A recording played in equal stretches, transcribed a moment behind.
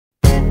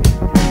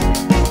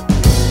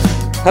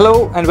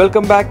Hello and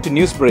welcome back to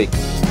Newsbreak.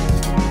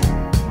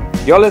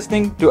 You're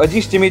listening to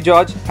Ajish Jimmy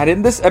George, and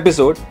in this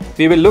episode,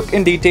 we will look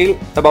in detail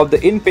about the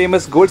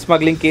infamous gold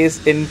smuggling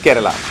case in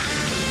Kerala.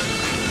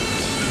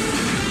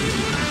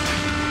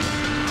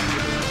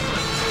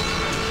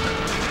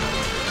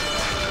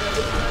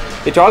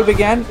 It all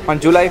began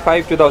on July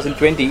 5,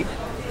 2020,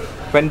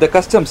 when the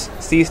customs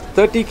seized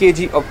 30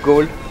 kg of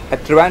gold at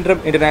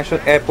Trivandrum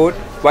International Airport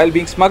while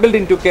being smuggled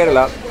into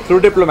Kerala through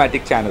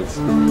diplomatic channels.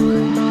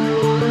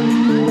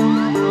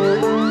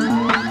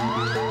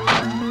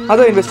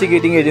 Other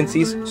investigating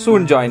agencies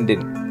soon joined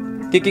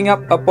in, kicking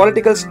up a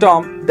political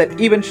storm that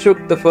even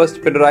shook the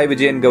first Pinarayi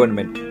Vijayan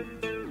government.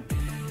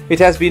 It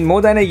has been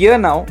more than a year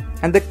now,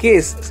 and the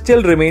case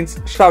still remains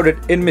shrouded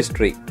in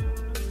mystery.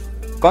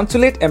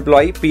 Consulate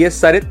employee P.S.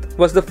 Sarit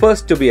was the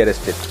first to be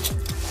arrested.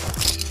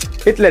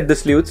 It led the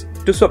sleuths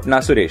to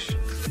Swapna Suresh.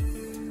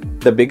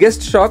 The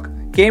biggest shock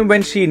came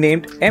when she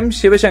named M.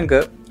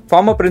 Shivashankar,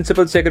 former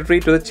Principal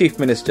Secretary to the Chief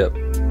Minister.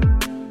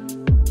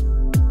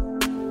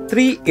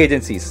 3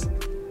 agencies: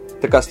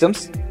 the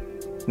Customs,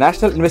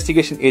 National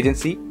Investigation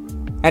Agency,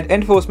 and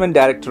Enforcement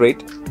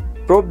Directorate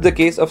probed the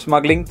case of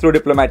smuggling through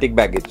diplomatic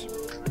baggage.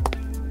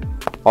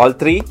 All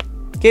 3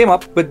 came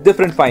up with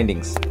different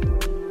findings.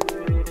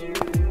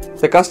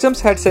 The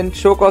Customs had sent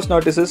show-cause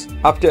notices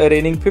after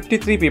arraigning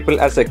 53 people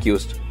as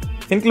accused,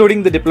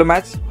 including the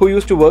diplomats who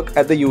used to work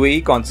at the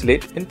UAE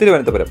consulate in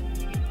Trivandrum.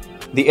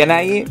 The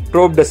NIA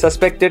probed a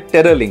suspected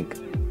terror link,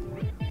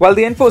 while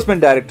the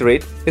Enforcement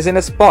Directorate is in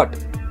a spot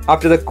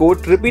after the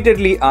court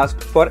repeatedly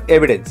asked for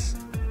evidence.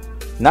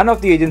 None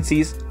of the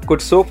agencies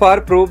could so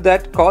far prove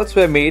that calls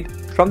were made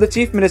from the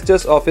Chief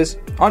Minister's office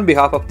on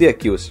behalf of the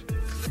accused.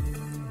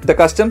 The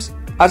Customs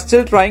are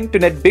still trying to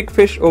net big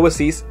fish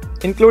overseas,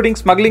 including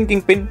smuggling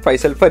kingpin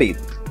Faisal Fareed.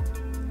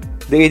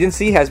 The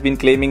agency has been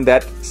claiming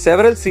that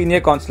several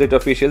senior consulate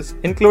officials,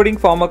 including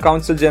former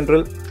Consul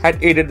General, had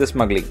aided the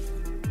smuggling.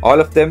 All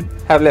of them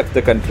have left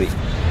the country.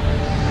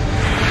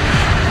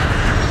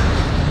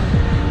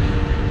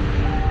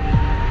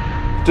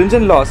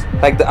 Stringent laws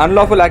like the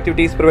Unlawful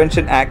Activities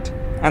Prevention Act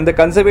and the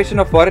Conservation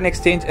of Foreign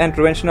Exchange and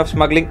Prevention of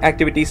Smuggling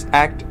Activities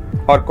Act,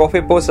 or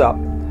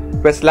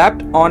COFEPOSA, were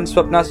slapped on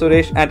Swapna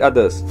Suresh and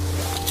others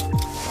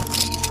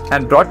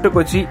and brought to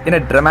Kochi in a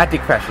dramatic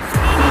fashion.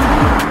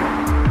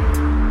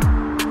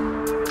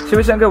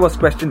 Shivashankar was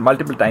questioned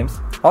multiple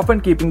times, often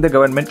keeping the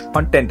government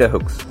on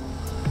tenterhooks.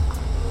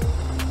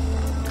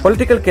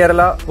 Political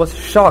Kerala was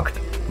shocked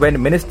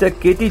when Minister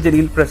K.T.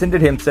 Jalil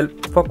presented himself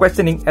for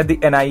questioning at the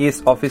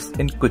NIA's office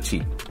in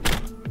Kochi.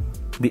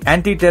 The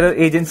anti-terror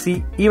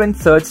agency even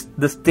searched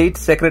the state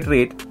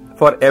secretariat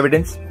for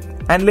evidence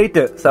and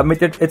later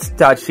submitted its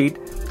charge sheet,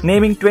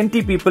 naming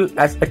 20 people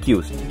as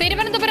accused.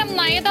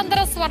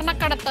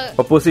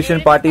 Opposition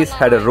parties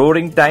had a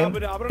roaring time,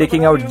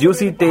 taking out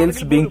juicy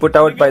tales being put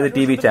out by the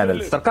TV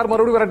channels. But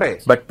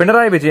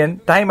Pinarayi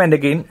Vijayan time and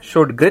again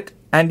showed grit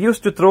and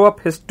used to throw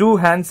up his 2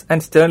 hands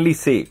and sternly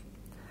say,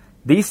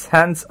 "These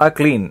hands are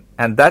clean,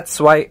 and that's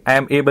why I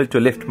am able to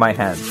lift my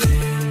hands."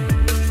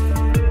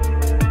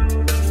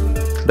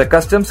 The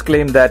Customs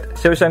claimed that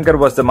Shivashankar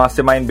was the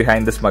mastermind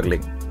behind the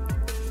smuggling.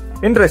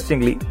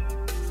 Interestingly,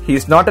 he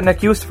is not an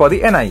accused for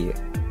the NIA.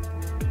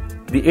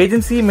 The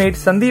agency made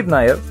Sandeep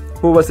Nair,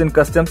 who was in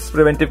Customs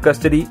preventive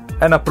custody,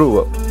 an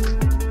approver.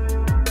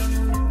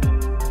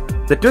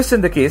 The twist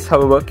in the case,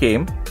 however,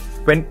 came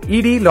when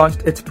ED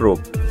launched its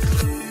probe.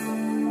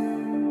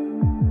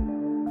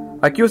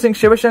 Accusing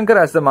Shivashankar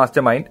as the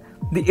mastermind,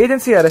 the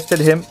agency arrested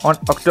him on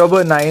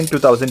October 9,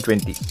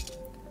 2020.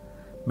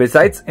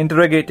 Besides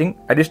interrogating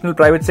Additional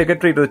Private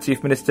Secretary to the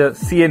Chief Minister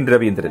C.N.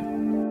 Ravindran.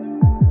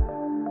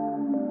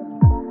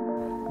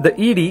 The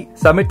ED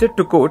submitted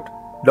to court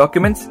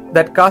documents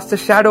that cast a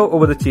shadow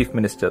over the Chief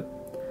Minister.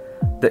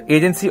 The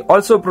agency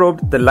also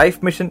probed the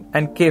Life Mission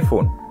and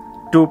K-Phone,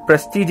 2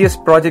 prestigious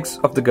projects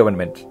of the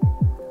government.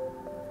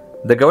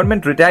 The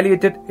government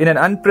retaliated in an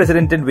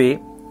unprecedented way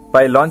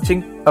by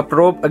launching a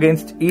probe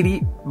against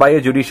ED by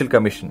a judicial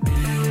commission.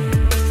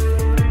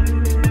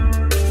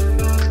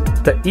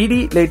 The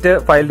ED later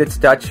filed its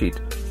charge sheet,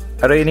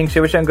 arraigning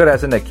Shivashankar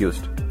as an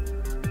accused.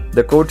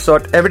 The court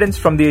sought evidence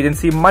from the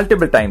agency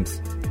multiple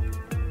times.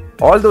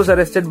 All those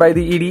arrested by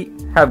the ED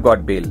have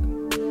got bail.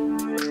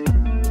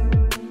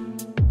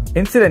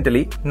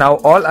 Incidentally, now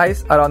all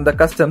eyes are on the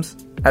Customs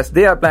as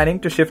they are planning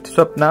to shift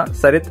Swapna,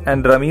 Sarit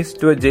and Ramesh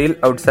to a jail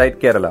outside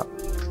Kerala.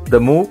 The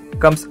move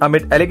comes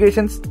amid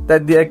allegations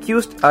that the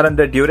accused are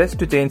under duress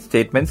to change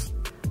statements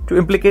to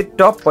implicate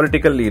top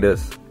political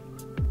leaders.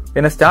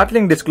 In a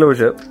startling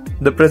disclosure,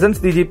 the present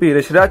DGP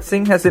Rishraj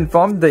Singh has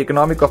informed the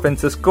Economic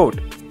Offences Court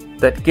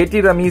that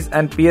K.T. Ramesh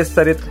and P.S.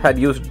 Sarit had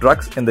used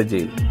drugs in the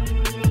jail.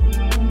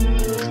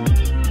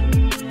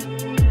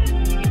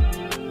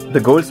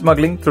 The gold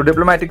smuggling through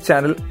diplomatic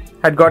channel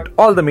had got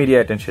all the media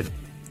attention.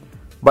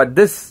 But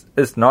this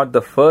is not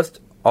the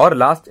first or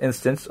last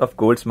instance of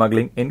gold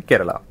smuggling in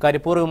Kerala.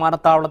 Karipur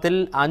വിമാനത്താവളത്തിൽ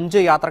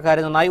 5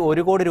 യാത്രക്കാരിൽ നിന്നായി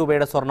 1 കോടി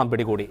രൂപയുടെ സ്വർണം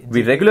പിടികൂടി.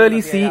 We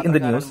regularly see in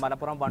the news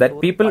that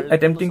people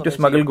attempting to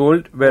smuggle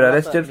gold were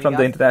arrested from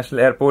the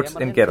international airports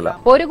in Kerala.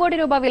 1 കോടി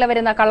രൂപ വില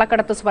വരുന്ന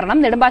കള്ളക്കടത്ത്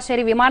സ്വർണം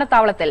നെടുമ്പാശ്ശേരി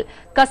വിമാനത്താവളത്തിൽ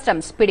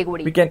കസ്റ്റംസ്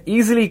പിടികൂടി. We can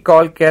easily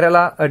call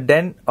Kerala a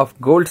den of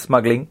gold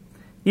smuggling,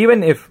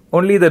 even if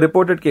only the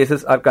reported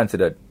cases are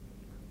considered.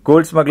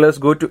 Gold smugglers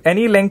go to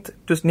any length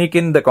to sneak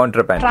in the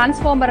contraband.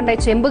 ട്രാൻസ്ഫോമറിന്റെ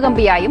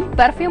ചെമ്പുകമ്പിയായും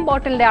perfume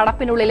ബോട്ടിലിന്റെ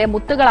അടപ്പിനുള്ളിലെ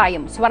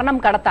മുത്തുകളായും സ്വർണം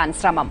കടത്താൻ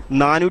ശ്രമം.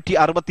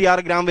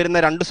 466 gram വരുന്ന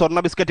 2 സ്വർണ്ണ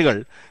ബിസ്ക്കറ്റുകൾ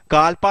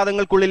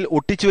കാൽപാദങ്ങൾക്കുള്ളിൽ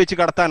ഒട്ടിച്ചു വെച്ച്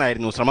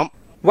കടത്താനായിരുന്നു ശ്രമം.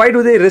 Why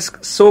do they risk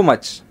so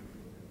much?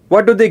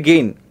 What do they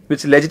gain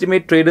which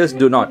legitimate traders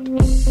do not?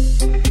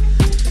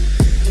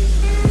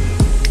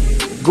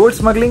 Gold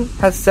smuggling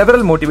has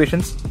several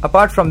motivations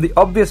apart from the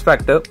obvious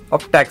factor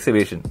of tax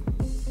evasion.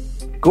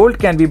 Gold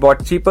can be bought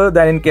cheaper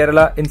than in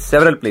Kerala in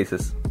several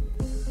places.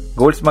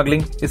 Gold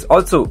smuggling is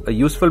also a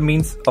useful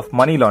means of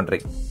money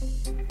laundering.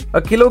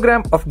 A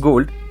kilogram of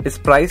gold is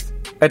priced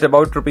at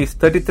about rupees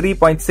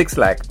 33.6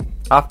 lakh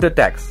after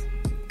tax.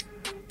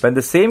 When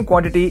the same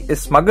quantity is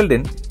smuggled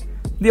in,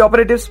 the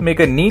operatives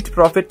make a neat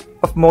profit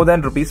of more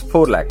than rupees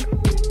 4 lakh.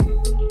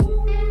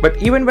 But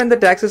even when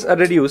the taxes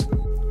are reduced,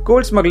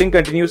 gold smuggling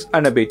continues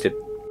unabated.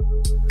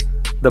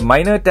 The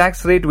minor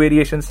tax rate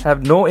variations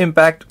have no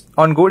impact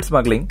on gold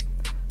smuggling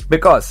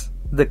because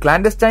the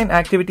clandestine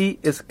activity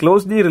is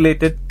closely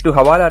related to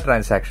hawala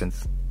transactions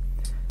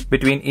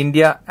between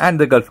India and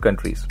the Gulf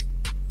countries.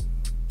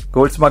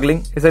 Gold smuggling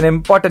is an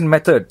important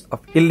method of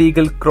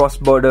illegal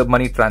cross-border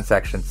money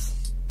transactions.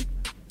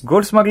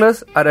 Gold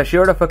smugglers are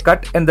assured of a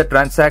cut in the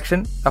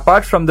transaction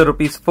apart from the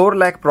rupees 4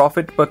 lakh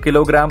profit per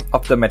kilogram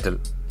of the metal.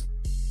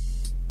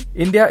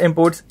 India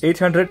imports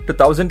 800 to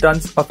 1000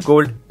 tons of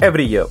gold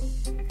every year.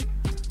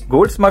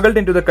 Gold smuggled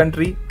into the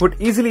country would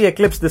easily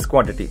eclipse this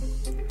quantity.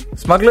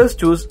 Smugglers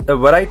choose a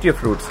variety of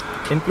routes,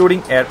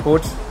 including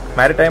airports,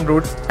 maritime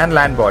routes, and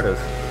land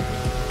borders.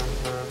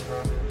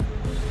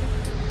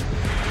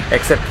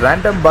 Except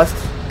random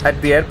busts at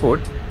the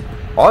airport,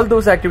 all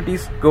those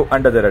activities go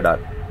under the radar.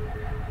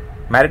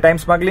 Maritime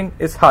smuggling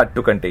is hard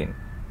to contain.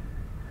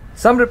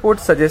 Some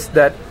reports suggest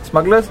that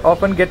smugglers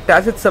often get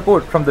tacit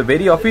support from the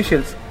very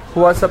officials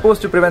who are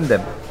supposed to prevent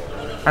them,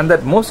 and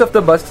that most of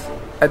the busts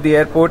at the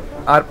airport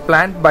are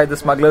planned by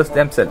the smugglers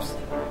themselves,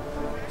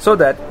 so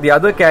that the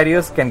other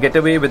carriers can get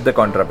away with the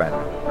contraband.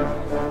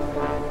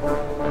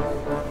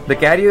 The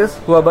carriers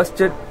who are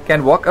busted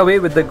can walk away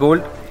with the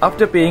gold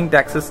after paying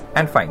taxes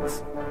and fines.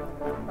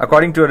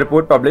 According to a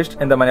report published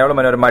in the Malayalam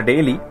Manorama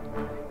Daily,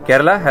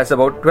 Kerala has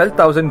about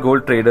 12,000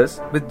 gold traders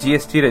with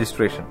GST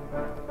registration.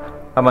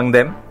 Among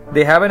them,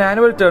 they have an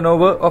annual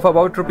turnover of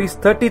about rupees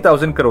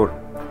 30,000 crore,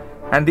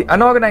 and the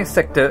unorganized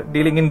sector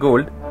dealing in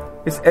gold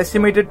is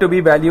estimated to be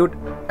valued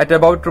at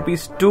about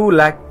rupees 2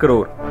 lakh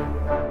crore.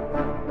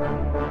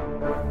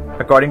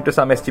 According to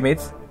some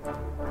estimates,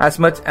 as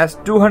much as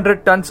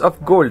 200 tons of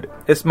gold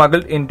is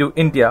smuggled into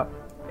India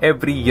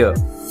every year.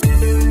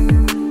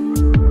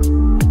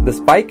 The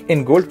spike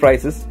in gold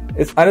prices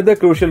is another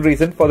crucial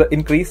reason for the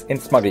increase in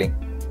smuggling.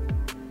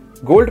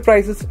 Gold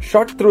prices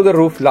shot through the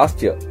roof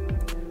last year.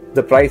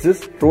 The prices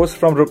rose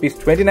from rupees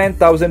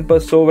 29,000 per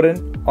sovereign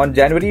on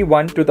January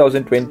 1,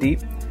 2020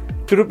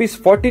 to rupees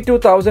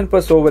 42,000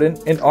 per sovereign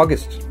in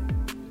August.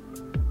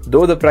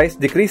 Though the price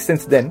decreased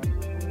since then,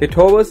 it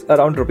hovers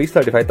around rupees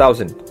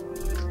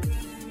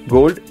 35,000.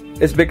 Gold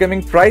is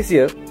becoming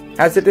pricier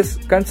as it is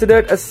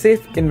considered a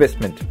safe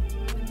investment.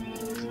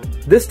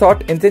 This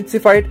thought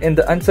intensified in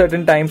the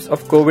uncertain times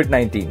of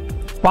COVID-19.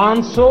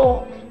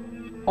 500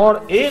 और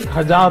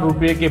 1000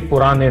 रुपए के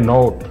पुराने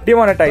note.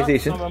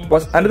 Demonetization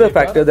was another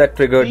factor that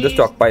triggered the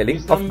stockpiling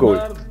of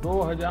gold.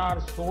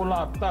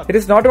 It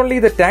is not only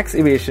the tax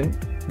evasion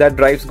that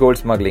drives gold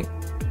smuggling.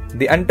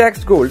 The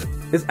untaxed gold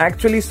is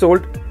actually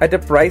sold at a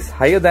price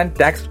higher than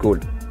taxed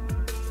gold.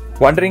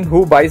 Wondering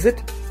who buys it?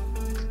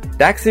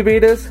 Tax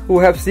evaders who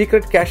have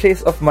secret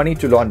caches of money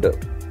to launder.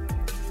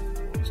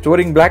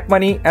 Storing black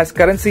money as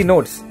currency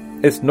notes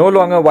is no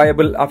longer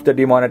viable after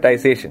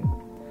demonetization.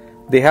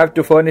 They have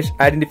to furnish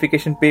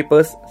identification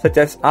papers such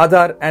as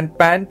Aadhaar and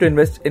PAN to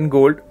invest in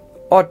gold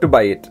or to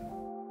buy it.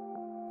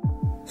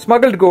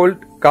 Smuggled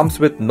gold comes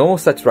with no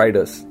such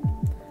riders.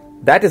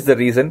 That is the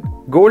reason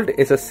gold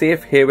is a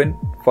safe haven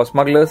for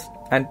smugglers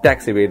and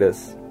tax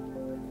evaders.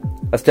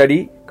 A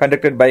study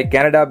conducted by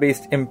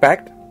Canada-based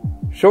Impact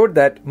showed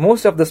that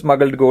most of the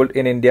smuggled gold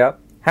in India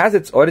has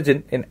its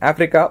origin in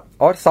Africa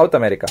or South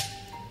America.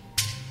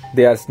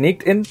 They are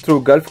sneaked in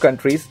through Gulf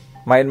countries,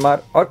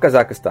 Myanmar or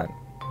Kazakhstan.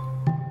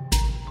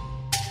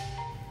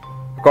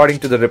 According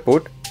to the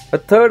report, a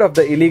third of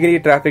the illegally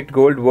trafficked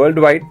gold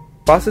worldwide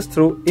passes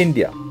through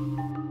India.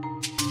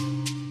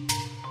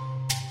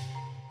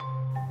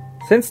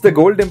 Since the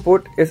gold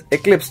import is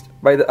eclipsed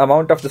by the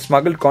amount of the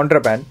smuggled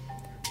contraband,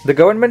 the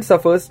government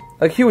suffers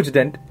a huge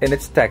dent in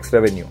its tax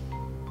revenue.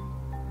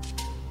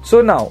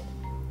 So now,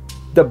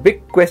 the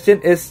big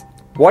question is,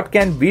 what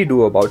can we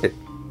do about it?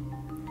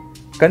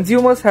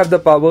 Consumers have the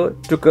power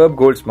to curb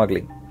gold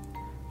smuggling.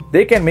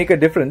 They can make a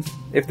difference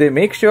if they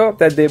make sure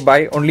that they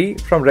buy only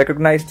from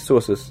recognized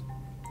sources.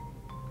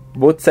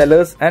 Both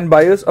sellers and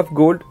buyers of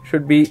gold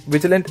should be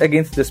vigilant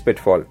against this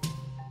pitfall.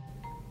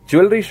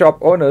 Jewelry shop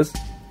owners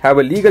have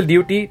a legal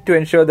duty to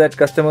ensure that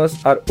customers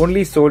are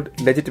only sold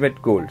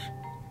legitimate gold.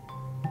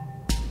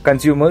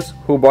 Consumers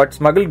who bought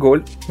smuggled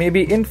gold may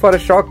be in for a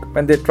shock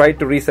when they try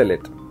to resell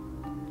it.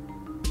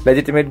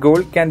 Legitimate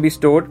gold can be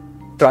stored,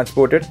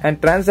 transported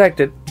and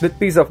transacted with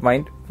peace of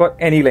mind for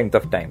any length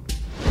of time.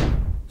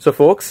 So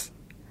folks,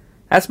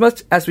 as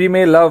much as we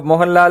may love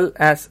Mohanlal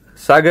as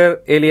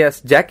Sagar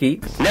alias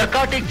Jackie,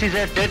 narcotics is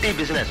a dirty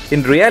business.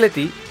 In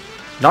reality,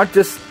 not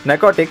just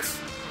narcotics,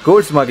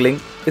 gold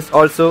smuggling is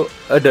also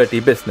a dirty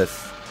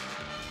business.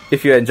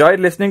 If you enjoyed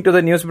listening to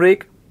the news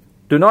break,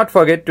 do not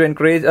forget to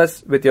encourage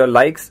us with your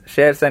likes,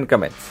 shares and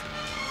comments.